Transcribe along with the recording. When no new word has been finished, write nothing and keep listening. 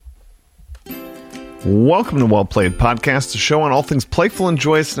Welcome to Well Played Podcast, a show on all things playful and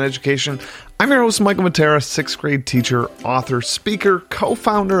joyous in education. I'm your host, Michael Matera, sixth grade teacher, author, speaker,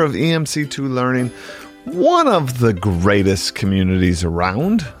 co-founder of EMC2 Learning, one of the greatest communities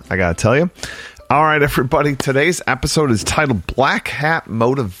around, I gotta tell you. All right, everybody, today's episode is titled Black Hat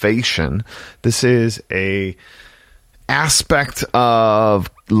Motivation. This is a aspect of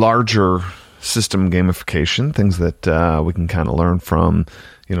larger system gamification, things that we can kind of learn from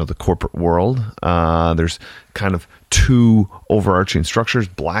the corporate world. There's kind of two overarching structures,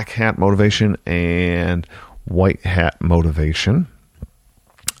 black hat motivation and white hat motivation.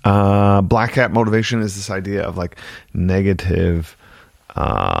 Black hat motivation is this idea of like negative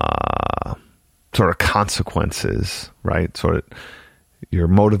sort of consequences, right? Sort of you're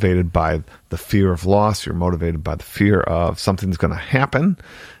motivated by the fear of loss. You're motivated by the fear of something's going to happen.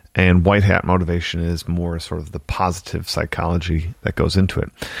 And white hat motivation is more sort of the positive psychology that goes into it.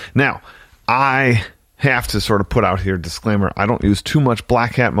 Now, I have to sort of put out here a disclaimer. I don't use too much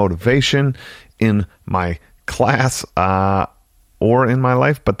black hat motivation in my class or in my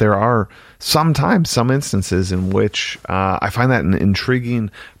life, but there are sometimes some instances in which I find that an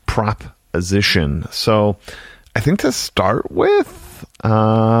intriguing proposition. So I think to start with,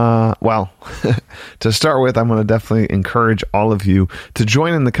 I'm going to definitely encourage all of you to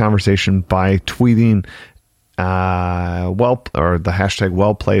join in the conversation by tweeting the hashtag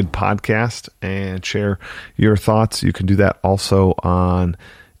Well Played Podcast and share your thoughts. You can do that also on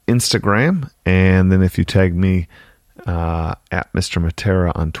Instagram, and then if you tag me at Mr.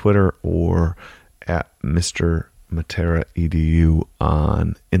 Matera on Twitter or at Mr. Matera EDU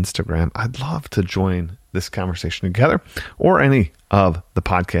on Instagram, I'd love to join this conversation together, or any of the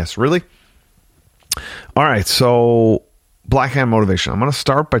podcasts, really. All right, so black hat motivation. I'm going to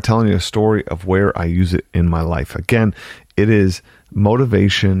start by telling you a story of where I use it in my life. Again, it is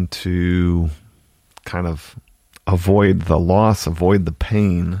motivation to kind of avoid the loss, avoid the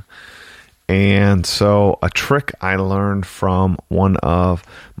pain. And so a trick I learned from one of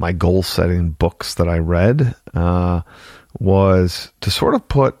my goal-setting books that I read was to sort of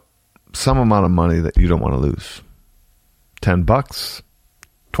put some amount of money that you don't want to lose. $10,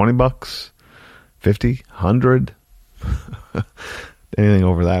 $20, 50, 100. Anything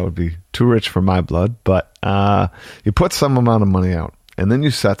over that would be too rich for my blood. But you put some amount of money out, and then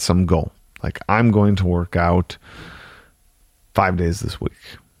you set some goal. Like, I'm going to work out 5 days this week.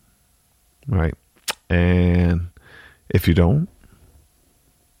 Right? And if you don't,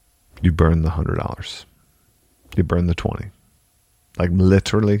 you burn the $100. You burn the 20. Like,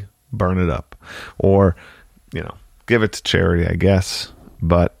 literally burn it up, or give it to charity, I guess.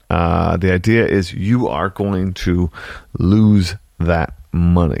 But the idea is you are going to lose that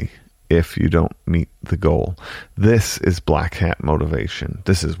money if you don't meet the goal. This is black hat motivation.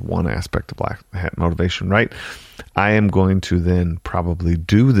 This is one aspect of black hat motivation, right? I am going to then probably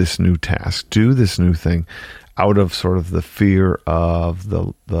do this new task, do this new thing out of sort of the fear of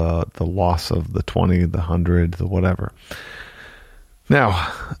the loss of the 20, the 100, the whatever.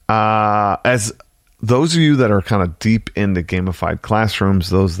 Now, as those of you that are kind of deep into gamified classrooms,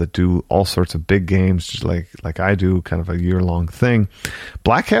 those that do all sorts of big games, just like I do, kind of a year-long thing,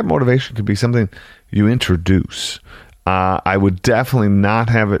 black hat motivation could be something you introduce. I would definitely not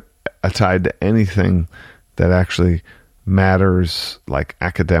have it tied to anything that actually matters, like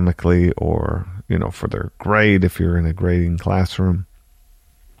academically or, for their grade if you're in a grading classroom.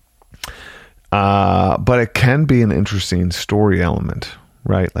 But it can be an interesting story element,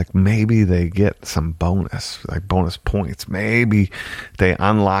 right? Like maybe they get some bonus points. Maybe they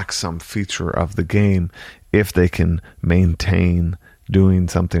unlock some feature of the game if they can maintain doing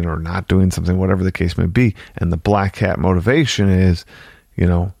something or not doing something, whatever the case may be. And the black hat motivation is,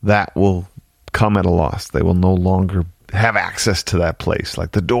 that will come at a loss. They will no longer have access to that place.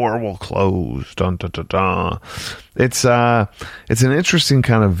 Like the door will close. Dun, dun, dun, dun. It's an interesting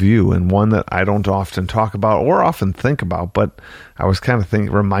kind of view, and one that I don't often talk about or often think about, but I was kind of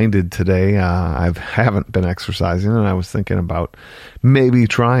reminded today, I haven't been exercising, and I was thinking about maybe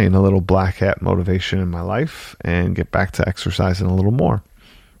trying a little black hat motivation in my life and get back to exercising a little more.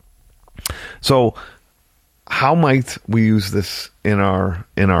 So how might we use this in our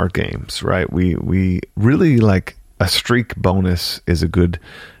games, right? We really like a streak bonus is a good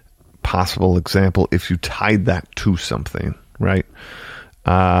possible example if you tied that to something, right?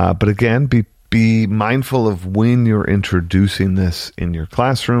 But again, be mindful of when you're introducing this in your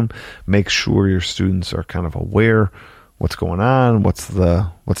classroom. Make sure your students are kind of aware what's going on, what's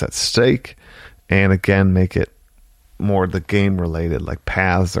at stake, and again, make it more the game related, like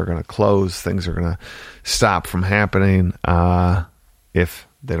paths are going to close, things are going to stop from happening if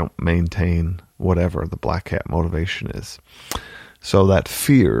they don't maintain whatever the black hat motivation is. So that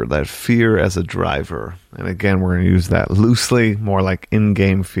fear as a driver. And again, we're going to use that loosely, more like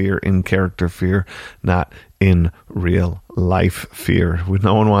in-game fear, in-character fear, not in real life fear.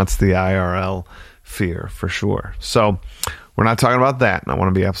 No one wants the IRL fear for sure. So we're not talking about that, and I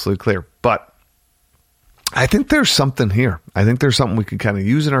want to be absolutely clear. But I think there's something here. I think there's something we can kind of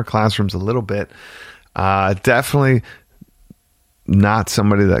use in our classrooms a little bit. Definitely not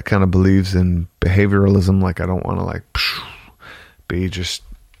somebody that kind of believes in behavioralism. Like, I don't want to be just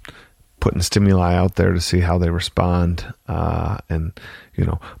putting stimuli out there to see how they respond, and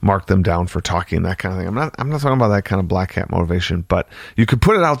mark them down for talking, that kind of thing. I'm not talking about that kind of black hat motivation, but you could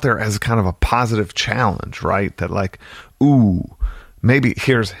put it out there as kind of a positive challenge, right? That like, ooh, maybe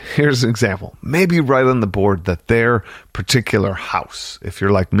here's an example. Maybe write on the board that their particular house, if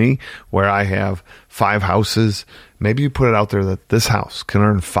you're like me, where I have 5 houses, maybe you put it out there that this house can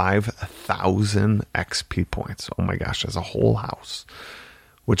earn 5,000 XP points. Oh my gosh, as a whole house,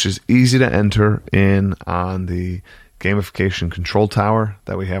 which is easy to enter in on the gamification control tower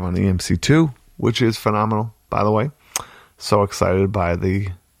that we have on EMC2, which is phenomenal, by the way. So excited by the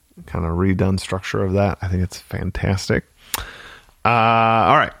kind of redone structure of that. I think it's fantastic.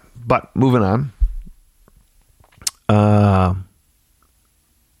 All right, but moving on.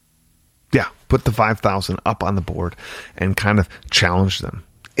 Put the 5,000 up on the board and kind of challenge them.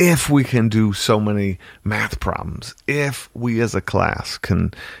 If we can do so many math problems, if we as a class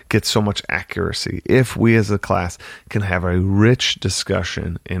can get so much accuracy, if we as a class can have a rich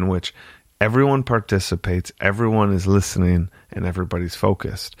discussion in which everyone participates, everyone is listening, and everybody's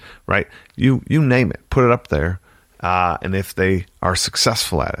focused, right? You name it, put it up there. And if they are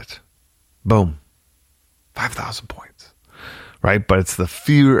successful at it, boom, 5,000 points, right? But it's the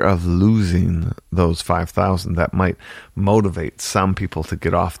fear of losing those 5,000 that might motivate some people to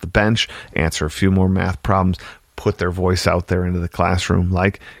get off the bench, answer a few more math problems, put their voice out there into the classroom.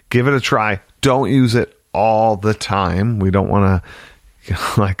 Like, give it a try. Don't use it all the time. We don't want to,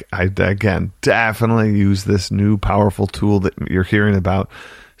 definitely use this new powerful tool that you're hearing about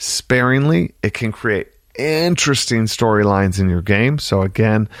sparingly. It can create interesting storylines in your game. So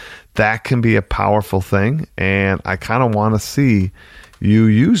again, that can be a powerful thing, and I kind of want to see you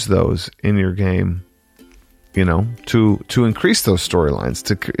use those in your game, to increase those storylines,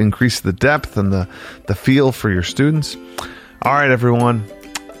 to increase the depth and the feel for your students. All right, everyone.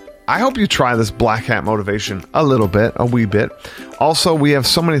 I hope you try this black hat motivation a wee bit. Also, we have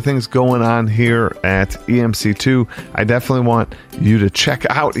so many things going on here at EMC2. I definitely want you to check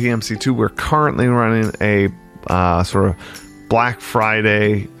out EMC2. We're currently running a sort of Black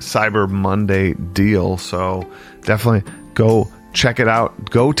Friday, Cyber Monday deal. So definitely go check it out.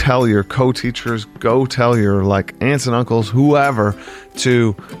 Go tell your co-teachers, go tell your aunts and uncles, whoever,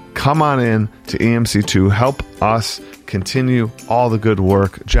 to come on in to EMC2. Help us continue all the good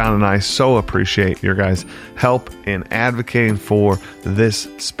work. John and I so appreciate your guys' help in advocating for this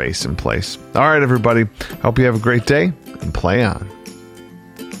space and place. All right, everybody. Hope you have a great day and play on.